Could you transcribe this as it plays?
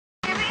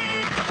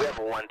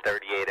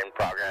138 in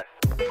progress.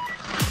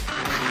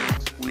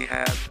 We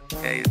have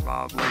a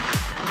problem.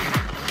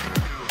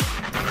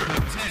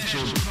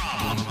 Potential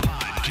Problem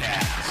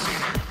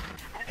Podcast.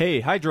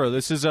 Hey, HighDro,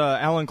 this is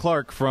Alan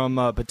Clark from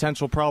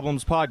Potential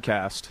Problems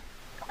Podcast.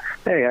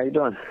 Hey, how you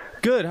doing?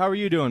 Good, how are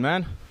you doing,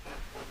 man?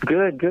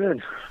 Good.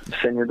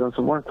 Sitting here doing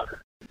some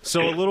work.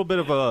 So a little bit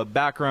of a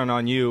background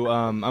on you.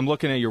 I'm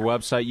looking at your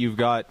website. You've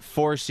got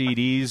 4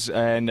 CDs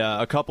and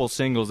a couple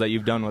singles that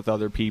you've done with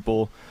other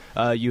people.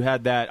 You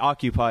had that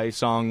Occupy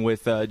song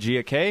with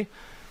Gia K,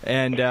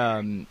 and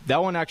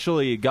that one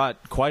actually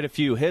got quite a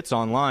few hits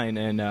online,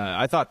 and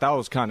I thought that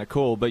was kind of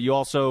cool. But you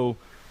also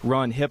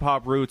run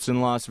hip-hop roots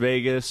in Las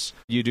Vegas.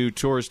 You do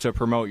tours to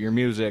promote your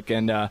music,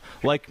 and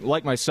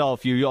like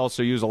myself, you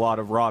also use a lot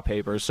of raw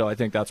papers, so I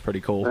think that's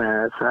pretty cool.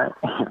 Yeah, that's right,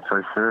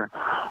 for sure.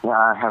 Yeah,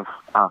 I have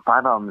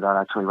 5 albums out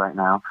actually right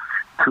now.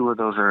 2 of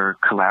those are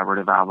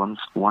collaborative albums.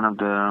 One of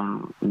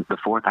them, the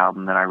 4th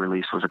album that I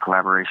released, was a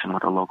collaboration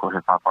with a local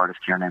hip-hop artist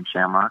here named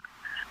Shamrock.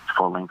 It's a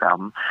full-length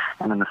album.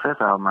 And then the 5th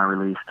album I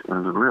released, it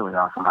was a really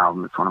awesome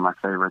album. It's one of my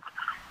favorites.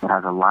 It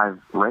has a live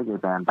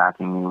reggae band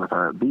backing me with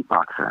a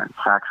beatboxer and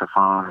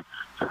saxophone. It's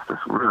just this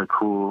really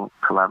cool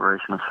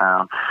collaboration of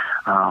sound.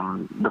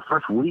 The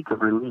first week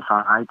of release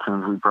on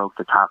iTunes, we broke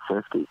the top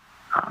 50.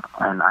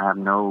 And I have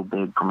no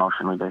big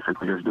promotion. We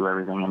basically just do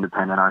everything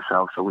independent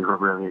ourselves. So we were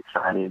really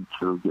excited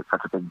to get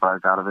such a big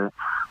buzz out of it.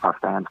 Our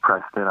fans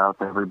pressed it out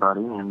to everybody,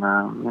 and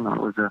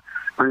it was a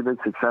pretty big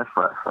success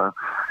for us. So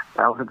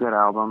that was a good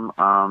album.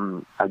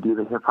 I do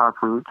the hip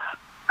hop roots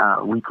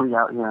weekly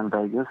out here in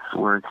Vegas.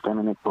 We're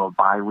extending it to a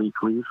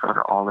bi-weekly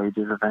for all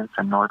ages events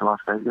in North Las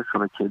Vegas, so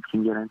the kids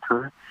can get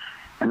into it.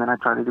 And then I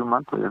try to do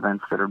monthly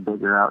events that are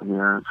bigger out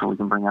here, so we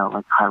can bring out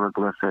like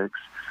hieroglyphics,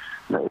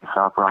 the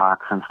Aesop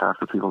rocks and stuff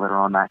for people that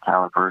are on that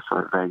caliber, so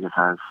that Vegas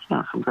has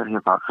some good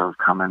hip hop shows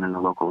coming, and the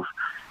locals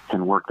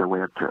can work their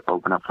way up to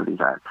open up for these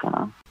acts.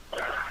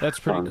 That's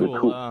pretty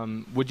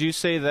cool. Would you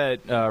say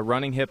that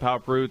running Hip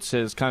Hop Roots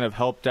has kind of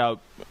helped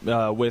out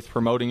with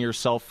promoting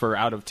yourself for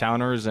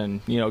out-of-towners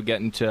and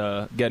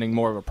getting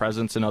more of a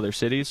presence in other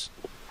cities?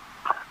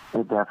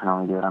 It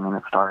definitely did. I mean,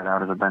 it started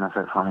out as a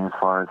benefit for me as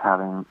far as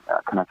having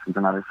connections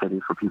in other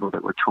cities for people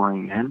that were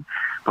touring in.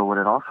 But what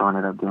it also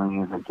ended up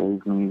doing is it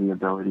gave me the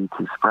ability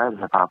to spread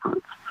hip-hop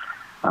roots.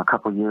 A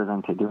couple years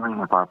into doing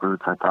hip-hop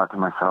roots, I thought to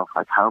myself,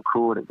 like, how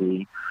cool would it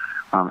be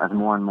as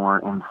more and more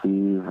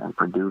MCs and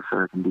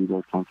producers and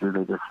DJs came through,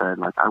 they just said,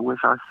 like, I wish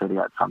our city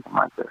had something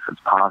like this.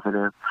 It's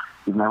positive.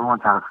 You've never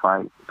once had a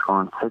fight. It's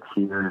going 6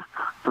 years,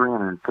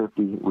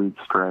 350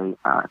 weeks straight.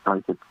 It's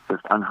like it's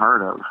just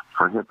unheard of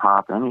for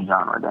hip-hop, any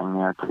genre dang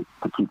near,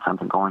 to keep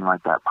something going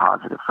like that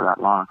positive for that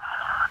long.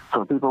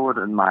 So people would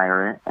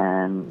admire it,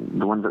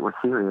 and the ones that were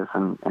serious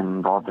and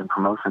involved in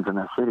promotions in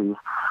their cities,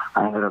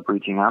 I ended up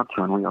reaching out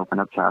to, and we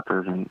opened up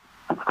chapters in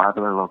 5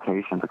 other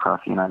locations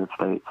across the United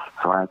States.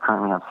 So I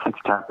currently have 6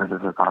 chapters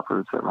of Hip Hop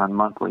Roots that run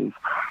monthlies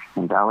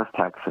in Dallas,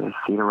 Texas,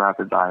 Cedar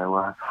Rapids,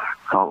 Iowa,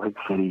 Salt Lake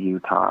City,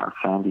 Utah,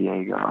 San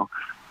Diego,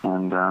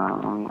 and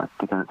I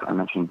think I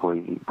mentioned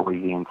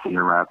Boise and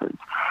Cedar Rapids.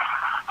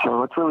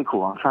 So it's really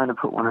cool. I'm trying to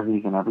put one of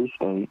these in every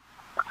state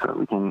so that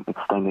we can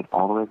extend it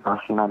all the way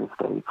across the United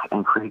States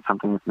and create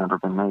something that's never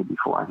been made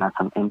before, and that's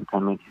an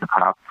independent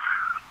hip-hop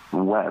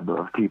web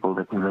of people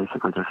that can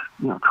basically just,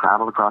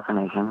 travel across the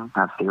nation,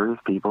 have serious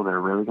people that are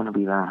really going to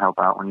be there and help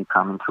out when you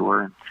come and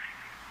tour, and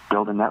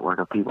build a network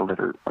of people that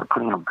are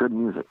putting out good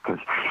music, because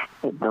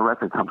the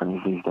record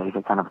companies these days,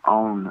 they kind of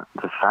own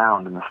the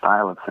sound and the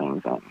style of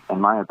things, and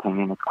in my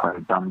opinion, it's quite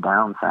a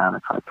dumbed-down sound.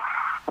 It's like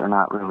they're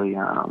not really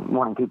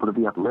wanting people to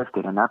be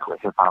uplifted, and that's what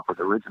hip-hop was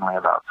originally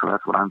about. So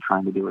that's what I'm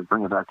trying to do, is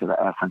bring it back to the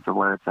essence of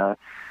where it's at,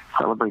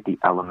 celebrate the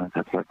elements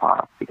of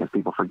hip-hop, because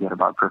people forget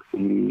about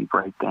graffiti,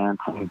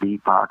 breakdancing,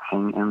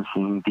 beatboxing,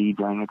 MCing,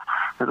 DJing.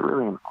 There's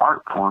really an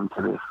art form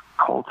to this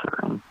culture,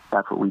 and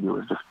that's what we do,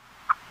 is just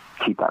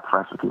keep that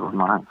fresh in people's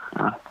minds.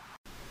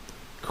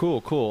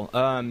 Cool.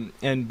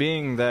 And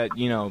being that,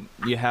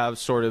 you have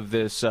sort of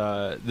this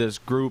this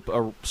group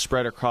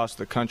spread across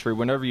the country,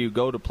 whenever you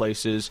go to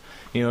places,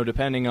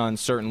 depending on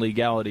certain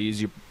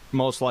legalities, you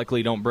most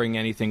likely don't bring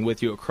anything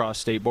with you across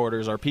state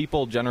borders. Are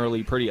people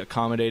generally pretty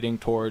accommodating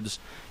towards,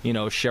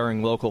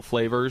 sharing local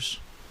flavors?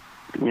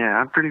 Yeah,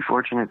 I'm pretty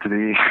fortunate to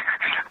be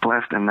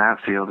blessed in that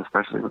field,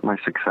 especially with my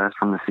success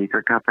from the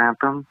Secret Cup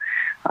anthem.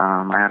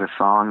 I had a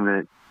song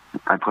that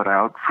I put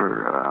out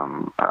for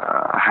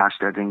a hash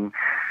judging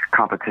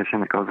competition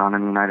that goes on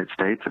in the United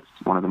States. It's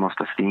one of the most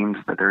esteemed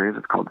that there is.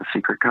 It's called the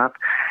Secret Cup.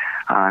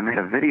 I made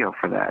a video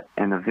for that,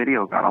 and the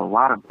video got a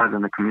lot of buzz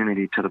in the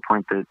community to the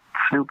point that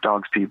Snoop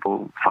Dogg's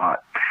people saw it.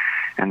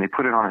 And they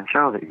put it on a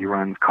show that he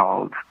runs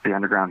called The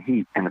Underground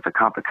Heat, and it's a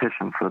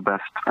competition for the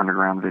best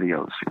underground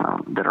videos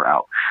that are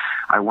out.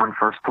 I won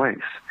first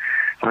place.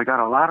 So I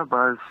got a lot of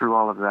buzz through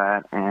all of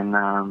that,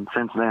 and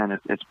since then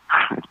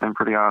it's been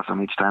pretty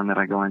awesome. Each time that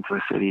I go into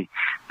a city,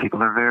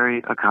 people are very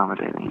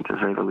accommodating, to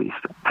say the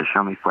least, to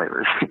show me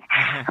flavors.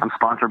 I'm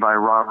sponsored by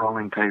Raw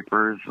Rolling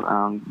Papers.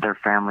 They're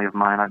family of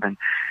mine. I've been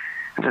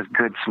just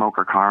good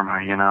smoker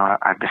karma. You know,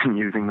 I've been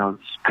using those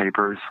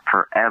papers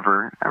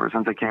forever, ever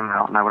since they came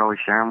out, and I would always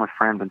share them with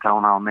friends and tell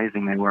them how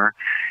amazing they were.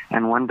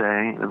 And one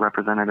day, the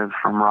representatives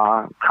from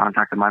Raw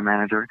contacted my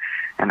manager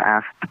and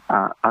asked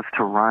us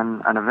to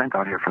run an event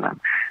out here for them.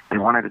 They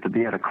wanted it to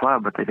be at a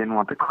club, but they didn't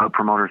want the club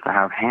promoters to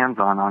have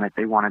hands-on it.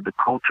 They wanted the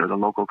culture, the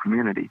local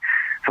community.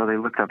 So they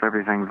looked up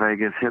everything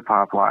Vegas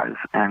hip-hop-wise,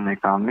 and they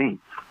found me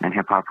and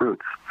Hip Hop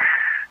Roots.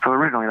 So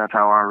originally, that's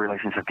how our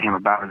relationship came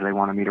about, is they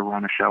wanted me to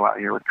run a show out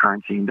here with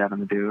Currency and Devin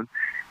the Dude.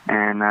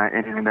 And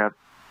it ended up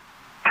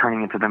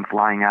turning into them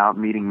flying out,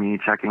 meeting me,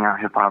 checking out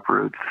Hip Hop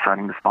Roots,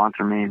 deciding to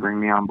sponsor me, bring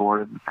me on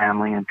board as a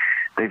family, and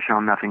they've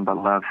shown nothing but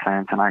love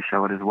since, and I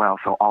show it as well.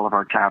 So all of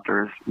our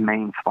chapters'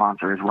 main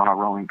sponsor is Raw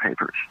Rolling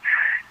Papers.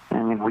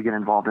 And you know, we get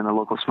involved in the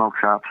local smoke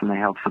shops, and they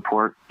help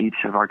support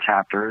each of our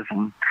chapters,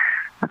 and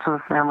that's a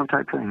family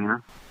type thing, you know?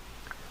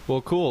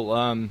 Well, cool.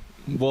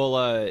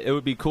 It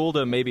would be cool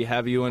to maybe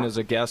have you in as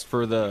a guest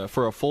for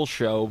a full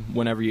show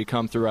whenever you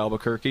come through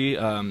Albuquerque.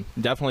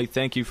 Definitely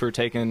thank you for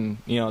taking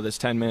this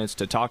 10 minutes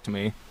to talk to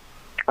me.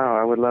 Oh,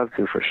 I would love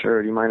to, for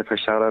sure. Do you mind if I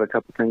shout out a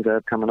couple things I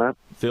have coming up?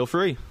 Feel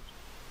free.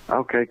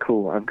 Okay,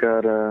 cool. I've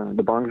got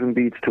the Bongs and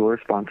Beats tour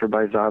sponsored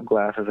by Zob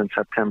Glasses in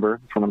September.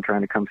 That's when I'm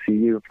trying to come see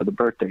you for the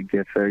birthday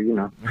gift there, you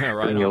know. Yeah,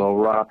 right. A little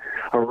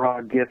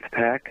raw gift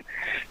pack.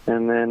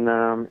 And then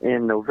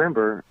in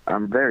November,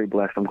 I'm very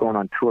blessed. I'm going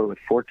on tour with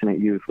Fortunate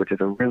Youth, which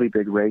is a really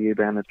big reggae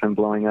band that's been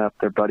blowing up.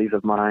 They're buddies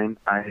of mine.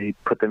 I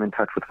put them in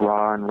touch with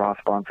Raw, and Raw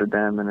sponsored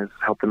them and has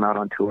helped them out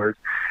on tours.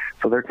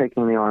 So they're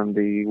taking me on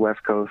the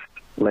West Coast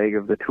leg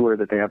of the tour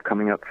that they have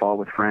coming up, Fall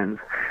with Friends.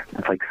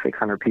 It's like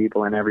 600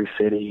 people in every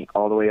city,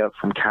 all the way up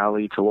from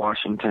Cali to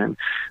Washington.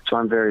 So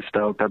I'm very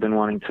stoked. I've been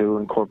wanting to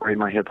incorporate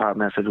my hip-hop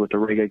message with the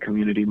reggae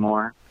community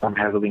more. I'm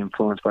heavily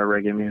influenced by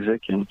reggae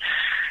music, and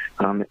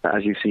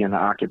as you see in the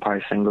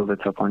Occupy single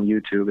that's up on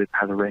YouTube, it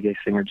has a reggae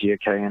singer, Gia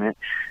K, in it.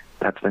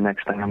 That's the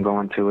next thing I'm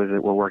going to, is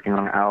that we're working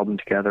on an album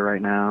together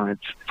right now.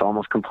 It's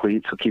almost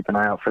complete, so keep an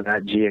eye out for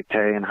that. Gia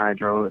K and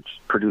HighDro. It's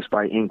produced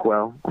by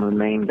Inkwell, one of the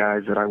main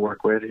guys that I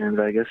work with here in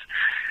Vegas.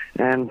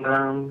 And,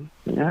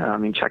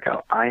 check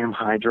out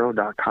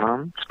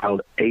IamHighDro.com,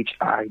 spelled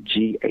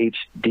HIGHDRO.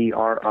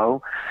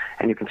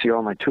 And you can see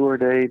all my tour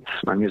dates,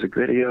 my music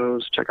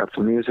videos, check out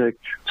some music,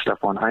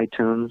 stuff on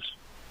iTunes.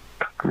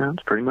 Yeah,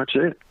 that's pretty much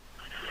it.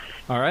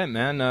 All right,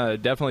 man.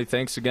 Definitely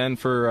thanks again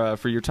for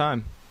your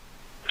time.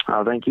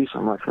 Oh, thank you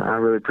so much, man. I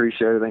really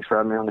appreciate it. Thanks for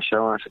having me on the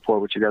show, and I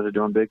support what you guys are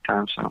doing big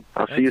time. So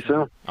I'll see you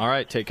soon. All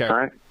right, take care. All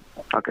right.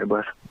 Okay,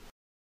 bless.